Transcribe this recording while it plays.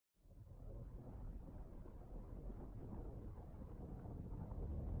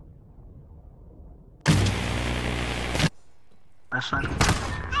That's fine.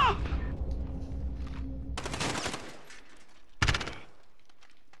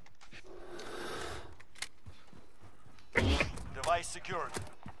 Device secured.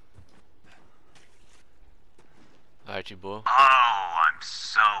 Alright, you boy. Oh, I'm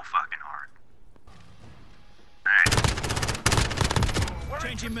so fucking hard. Alright.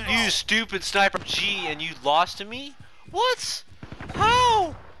 Changing mags. You stupid sniper G, and you lost to me? What?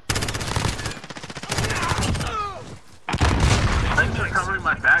 How? Thanks for covering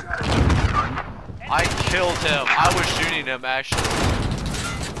my back. I killed him. I was shooting him actually.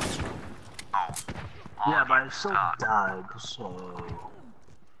 Oh. Yeah, but I still died, so...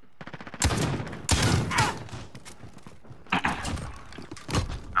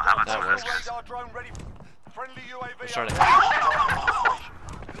 Now how about some of That those guys? Radar drone ready. Friendly UAV. I'm trying to.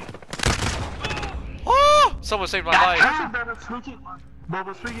 Oh! Someone saved my life. Actually,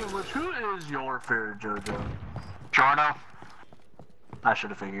 Boba, speaking of which, who is your favorite JoJo? Jorno. I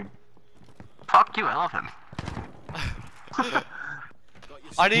should have figured. Fuck you, I love him.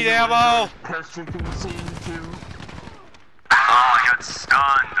 I need ammo! Test drinking scene too. Oh, I got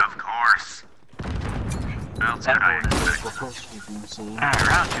stunned, of course. What else could I expect? The test drinking scene.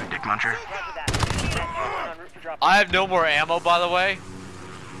 Round two, dick muncher. I have no more ammo, by the way.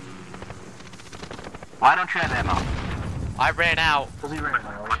 Why don't you have ammo? I ran out. Because he ran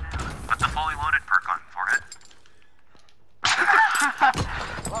out. Put the fully loaded perk on forehead.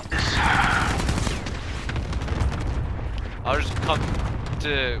 I'll just come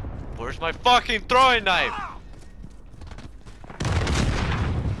to... Where's my fucking throwing knife?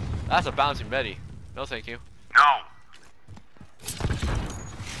 That's a bouncing Betty. No thank you. No.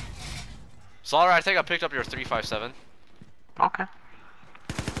 Slaughter, I think I picked up your 357. Okay.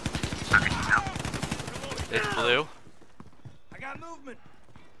 It's blue. I got movement.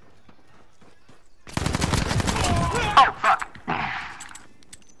 Oh, fuck.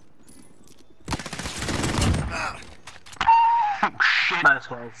 Oh, shit. Nice,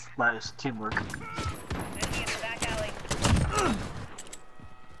 guys. Nice teamwork. Enemy in the back alley.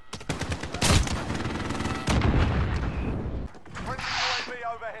 Friendly UAV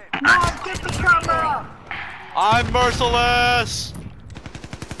overhead. No, get the camera! I'm merciless!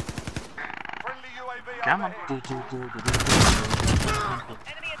 Friendly UAV Come on. overhead.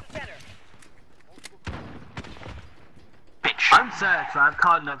 Enemy at the center. Bitch. I'm sad, so I've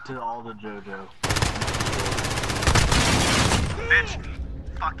caught up to all the JoJo. Bitch.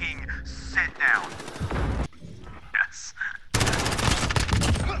 Fucking sit down. Yes.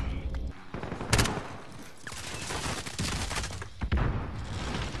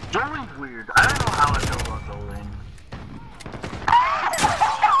 Jolie's weird. I don't know how I feel about Jolie.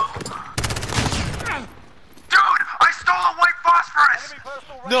 Dude, I stole a white phosphorus! Enemy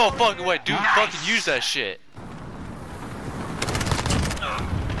personal No radar fucking way, dude. Nice. Fucking use that shit.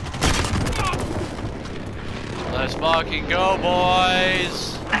 Let's fucking go,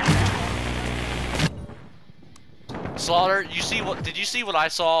 boys. Slaughter, you see what? Did you see what I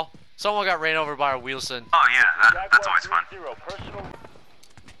saw? Someone got ran over by a Wheelson. Oh yeah, that's always fun.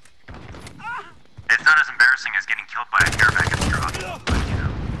 It's not as embarrassing as getting killed by a care package drop, but you know.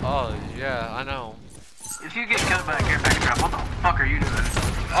 Oh yeah, I know. If you get killed by a care package drop, what the fuck are you doing?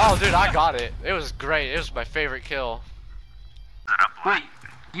 Oh dude, I got it. It was great. It was my favorite kill. Wait,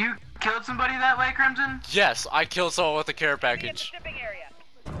 you killed somebody that way, Crimson? Yes, I killed someone with a care Enemy at the package. shipping area.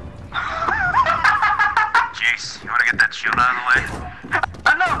 Jace, you wanna get that shield out of the way?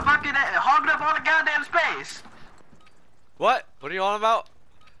 I know, fucking hogging up all the goddamn space! What? What are you on about?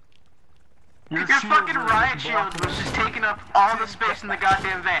 Your fucking riot shield was just taking up all the space in the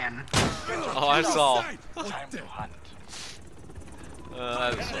goddamn van. Oh, I saw.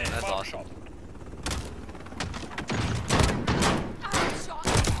 That's awesome.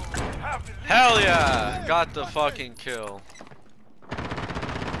 Hell yeah! Got the fucking kill.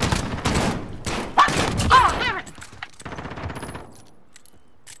 Oh, damn it!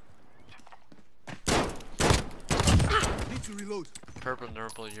 Need to reload. Purple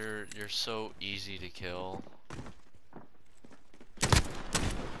Nurple, you're so easy to kill.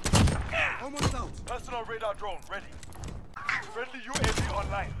 Almost out. Personal radar drone ready. Friendly UAV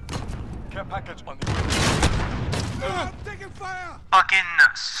online. Care package on the way. I'm taking fire. Fucking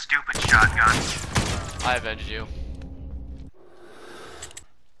stupid shotgun. I avenged you.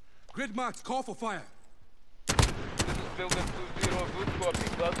 Grid marks, call for fire. This is Building 2-0, good copy.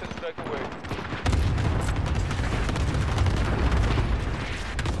 Cluster strike away.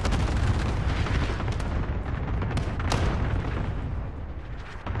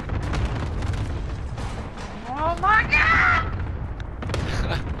 Oh my god!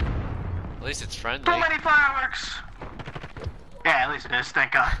 At least it's friendly. So many fireworks! Yeah, at least it is,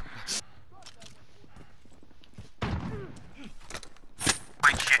 thank God.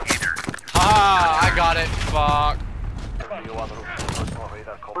 Wait, shit either. Ah, I got it. Fuck.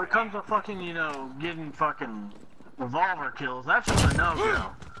 When it comes to fucking, you know, getting fucking revolver kills, that's just a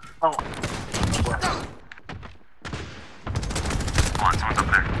no-go. Oh. What? Hold on, someone's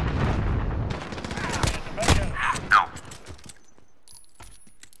up there. No.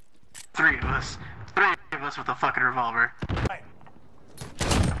 Three of us with a fucking revolver.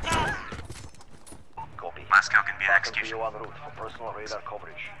 Last kill can be an execution.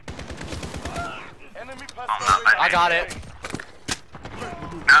 Enemy Oh, not I got it.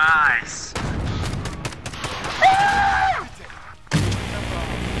 Nice.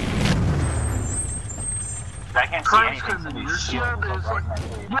 I can't see anything. Your shield is...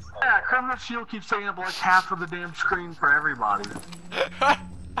 Yeah, criminal shield keeps taking up like half of the damn screen for everybody.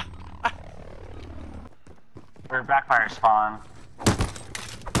 We're backfire spawn.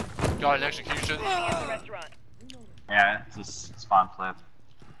 Got an execution. At the restaurant. Yeah, it's a spawn flip.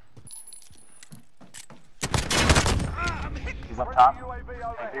 He's up top.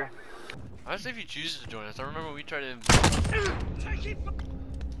 Right here. I don't know if he chooses to join us. I remember we tried to. Enemy at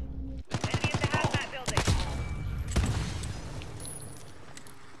the hazmat building.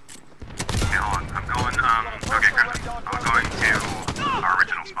 Okay, hold on. I'm going, okay, good. I'm going to our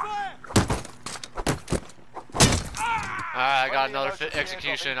original spawn. I got another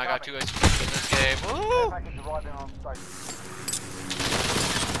execution. I got 2 executions in this game. Woo!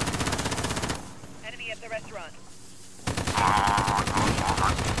 Enemy at the restaurant. Hold on.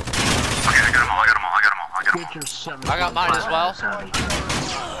 Okay, I got them all. Get your 7. I got mine as well.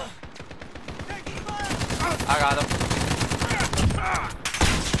 I got him.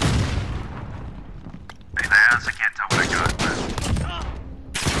 Hey, I honestly can't tell what I got, but...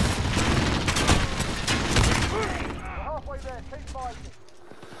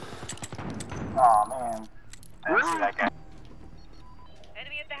 Oh man. I didn't see that guy.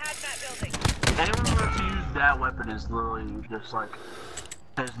 Enemy at the hazmat building. Anyone who wants to use that weapon is literally just like,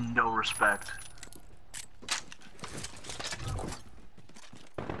 has no respect.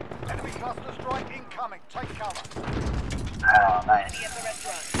 Enemy cluster strike incoming. Take cover. Oh, nice. Enemy at the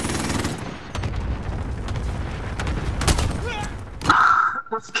restaurant.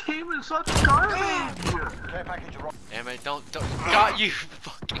 This game is such garbage! Care package arrived. Damn it! Don't. Got you.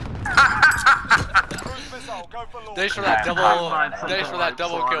 Fucking. Cruise missile. Go for launch. Thanks for that double. Find something Thanks for that like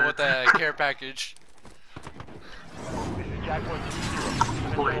double slaughter. kill with the care package.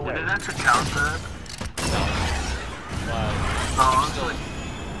 Wait, did it actually count that? Oh, it's like...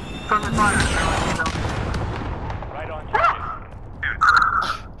 From the fire. Right on.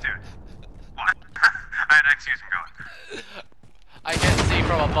 Dude. What? I had execution going. I can't see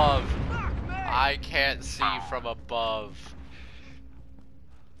from above. I can't see from above.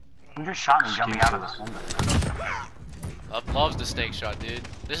 You just shot me jumping out of this window. Loves the Snakeshot, dude.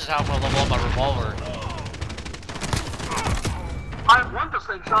 This is how I'm gonna level up my revolver. I want the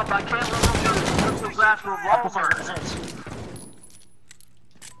Snakeshot, but I can't level up the ass revolver.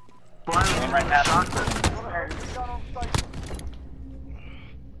 Why Aim right now. shotgun?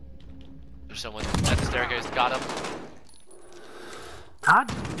 There's someone at the staircase. Got him.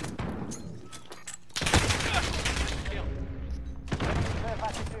 God.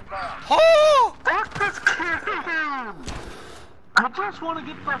 Oh! Fuck this game! I just want to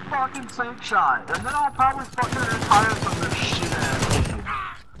get the fucking Snakeshot, and then I'll probably fucking retire from this shit ass game.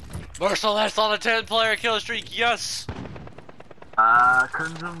 Merciless on a 10-player kill streak. Yes.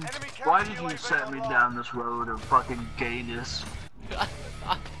 Crimson, why did you set me down this road of fucking gayness?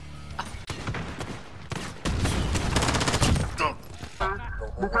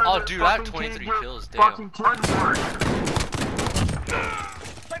 Oh, dude, I have 23 kills. Damn. Sentry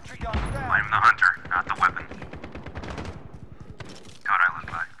gun down. I'm the hunter, not the weapon. God, I live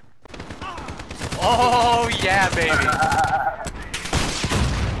by. Oh yeah, baby.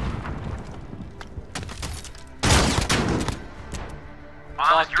 Well,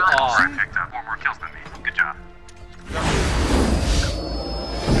 Fuck you're off. picked up 4 more kills than me. Good job.